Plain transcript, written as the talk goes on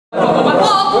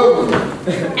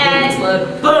And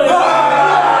boom!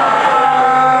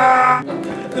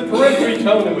 The peremptory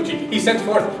tone in which he sent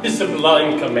forth his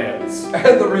sublime commands.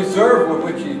 And the reserve with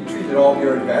which he treated all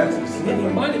your advances. And then he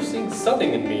might have seen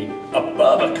something in me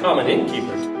above a common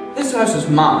innkeeper. This house is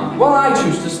mine. Well, I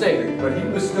choose to stay here. But he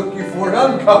mistook you for an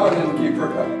uncommon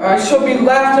innkeeper. I shall be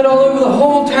laughed at all over the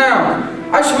whole town.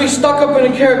 I shall be stuck up in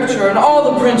a caricature in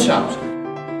all the print shops.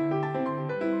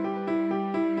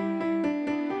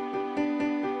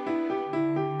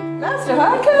 Master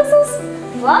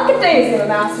Hardcastles? Like a daisy, my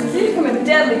masters, you've come a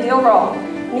deadly deal wrong.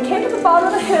 When you came to the bottom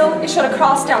of the hill, you should have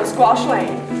crossed down Squash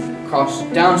Lane. Cross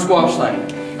down Squash Lane.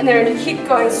 And then you keep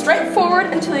going straight forward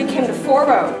until you came to Four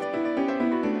Road.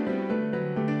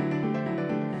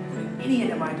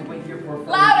 Idiot am I to wait here for?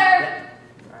 Louder!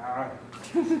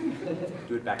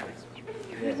 Do it backwards.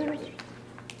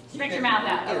 Stretch your mouth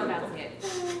out. Oh, that's good.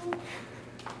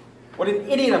 What an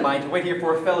idiot am I to wait here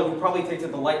for a fellow who probably takes a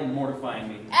delight in mortifying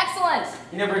me. Excellent!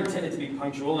 He never intended to be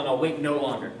punctual, and I'll wait no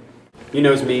longer. He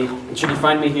knows me, and should he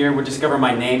find me here, would discover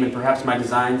my name and perhaps my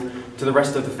designs to the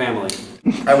rest of the family.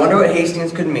 I wonder what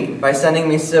Hastings could mean by sending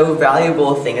me so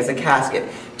valuable a thing as a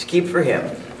casket to keep for him,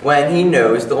 when he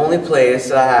knows the only place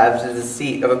I have is the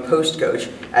seat of a post coach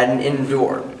at an inn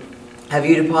door. Have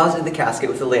you deposited the casket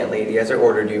with the landlady as I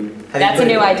ordered you? That's a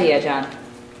new idea, John.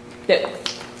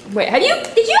 Wait,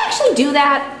 did you actually do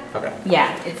that? Okay.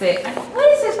 Yeah, what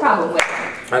is his problem with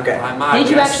it? Okay. Did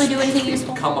you actually do anything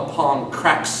useful? Come upon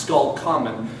Cracked Skull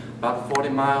Common, about 40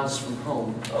 miles from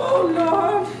home. Oh,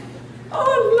 Lord.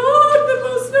 Oh, Lord, the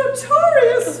most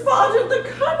notorious spot in the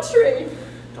country.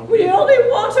 We only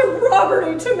want a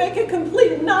robbery to make a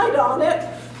complete night on it.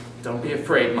 Don't be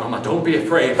afraid, Mama, don't be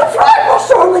afraid. The fright will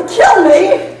surely kill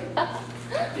me.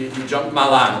 You jumped my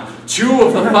line. 2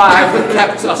 of the 5 that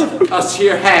kept us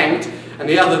here hanged, and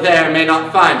the other there may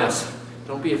not find us.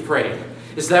 Don't be afraid.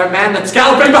 Is there a man that's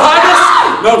galloping behind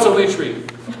us? No, it's only a tree.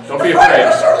 Don't be afraid. The fright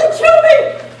will surely kill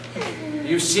me. Do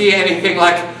you see anything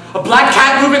like a black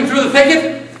cat moving through the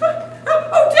thicket?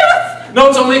 Oh, death! No,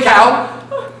 it's only a cow.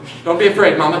 Don't be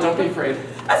afraid, Mama, don't be afraid.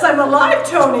 As I'm alive,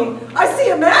 Tony, I see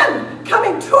a man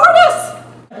coming toward us.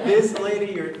 Is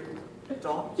lady your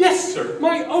daughter? Yes, sir.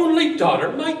 My only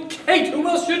daughter, my Kate. Who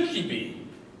else should she be?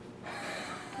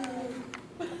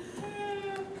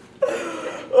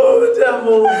 Oh, the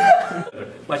devil.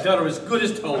 My daughter as good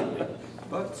as told me.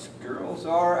 But girls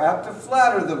are apt to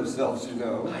flatter themselves, you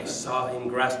know. I saw him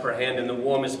grasp her hand in the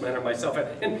warmest manner myself,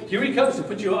 and here he comes to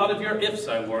put you out of your ifs,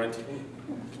 I warrant.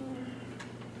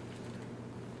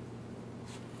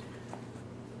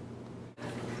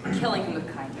 Killing him with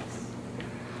kindness.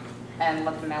 And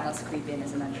let the malice creep in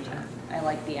as an undertone. I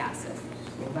like the acid.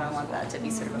 I want that to be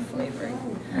sort of a flavoring.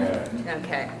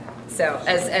 Okay. So,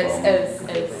 as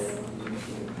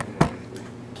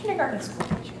kindergarten school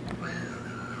teacher.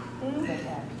 Okay.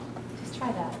 Just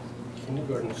try that.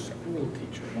 Kindergarten school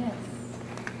teacher. Yes.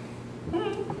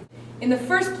 In the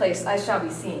first place, I shall be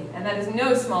seen, and that is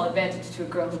no small advantage to a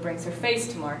girl who brings her face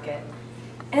to market.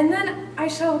 And then I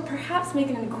shall perhaps make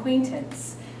an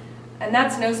acquaintance. And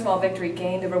that's no small victory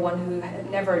gained over one who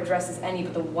never addresses any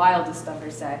but the wildest of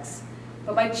her sex.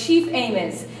 But my chief aim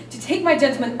is to take my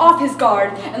gentleman off his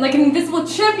guard and, like an invisible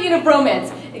champion of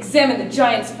romance, examine the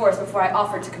giant's force before I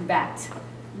offer to combat.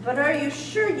 But are you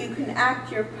sure you can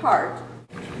act your part?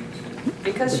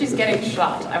 Because she's getting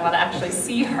shot, I want to actually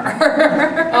see her.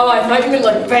 Oh, I thought you meant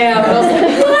like bam, and I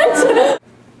was like, what?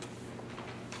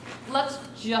 Let's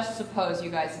just suppose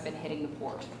you guys have been hitting the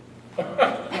port.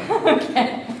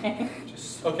 Okay.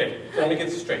 Okay, let me get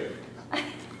this straight.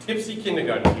 Tipsy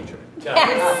kindergarten teacher.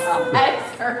 Yes,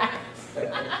 that's correct.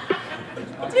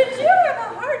 Did you have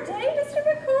a hard day, Mr.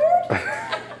 McCord?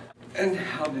 And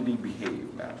how did he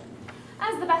behave, madam?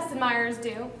 As the best admirers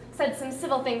do, said some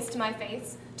civil things to my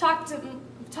face, talked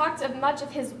of much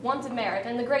of his wanted merit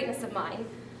and the greatness of mine,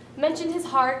 mentioned his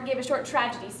heart, gave a short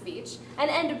tragedy speech, and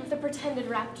ended with a pretended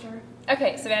rapture.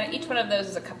 Okay, Savannah, each one of those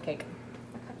is a cupcake.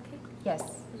 A cupcake?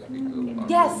 Yes.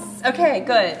 Yes. Okay,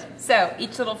 good. So,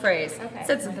 each little phrase. Okay.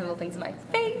 Said some little things in my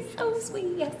face. Oh,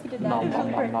 sweet. Yes, you did that.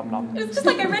 It was just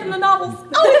like I read in the novels.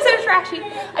 Oh, it's so trashy.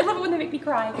 I love it when they make me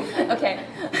cry. Okay.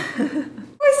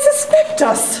 I suspect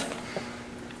us.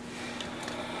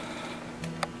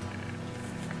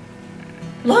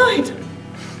 Lied.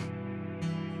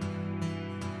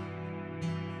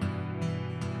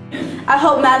 I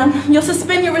hope, madam, you'll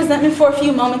suspend your resentment for a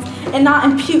few moments and not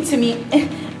impute to me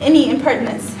any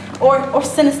impertinence or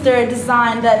sinister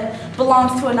design that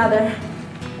belongs to another.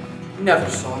 Never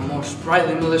saw a more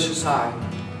sprightly, malicious eye.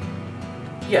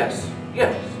 Yes,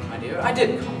 my dear, I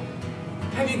did call.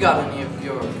 Have you got any of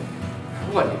your,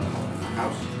 what do you call it, in our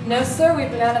house? No, sir,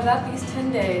 we've been out of that these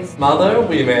 10 days. Mother,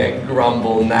 we may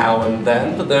grumble now and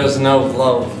then, but there's no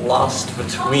love lost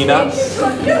between us.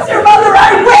 Yes, your mother,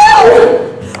 I will!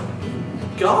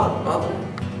 God, Mother,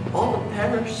 all the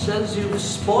parish says you've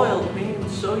spoiled me,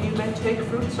 and so you may take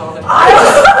fruits of it. I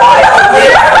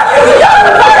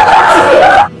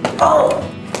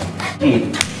spoiled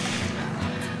you!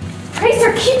 Pray,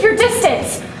 sir, keep your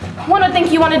distance. One would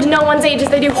think you wanted to know one's age as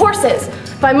they do horses,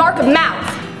 by mark of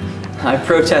mouth. I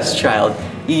protest, child.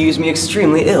 You use me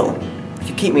extremely ill. If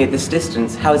you keep me at this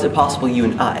distance, how is it possible you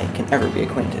and I can ever be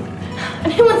acquainted?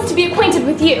 And who wants to be acquainted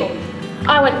with you?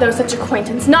 I want no such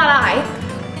acquaintance, not I.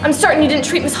 I'm certain you didn't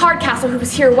treat Miss Hardcastle, who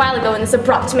was here a while ago, in this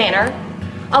abrupt manner.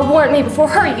 I'll warrant me before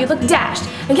her you looked dashed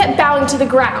and kept bowing to the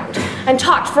ground, and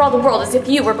talked for all the world as if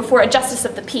you were before a justice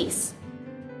of the peace.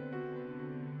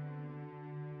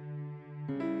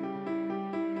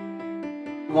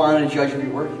 You want a judge of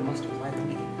your work, you must apply the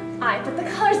meaning. Aye, but the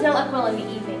colors don't look well in the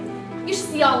evening. You should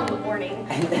see all in the morning.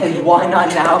 And why not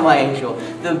now, my angel?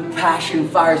 The passion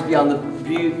fires beyond the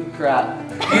beauty fires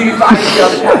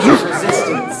beyond the passion's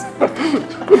resistance.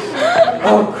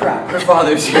 Oh crap, her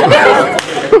father's here. It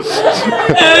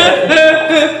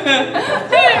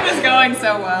was going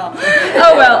so well.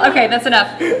 Oh well, okay, that's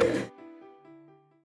enough.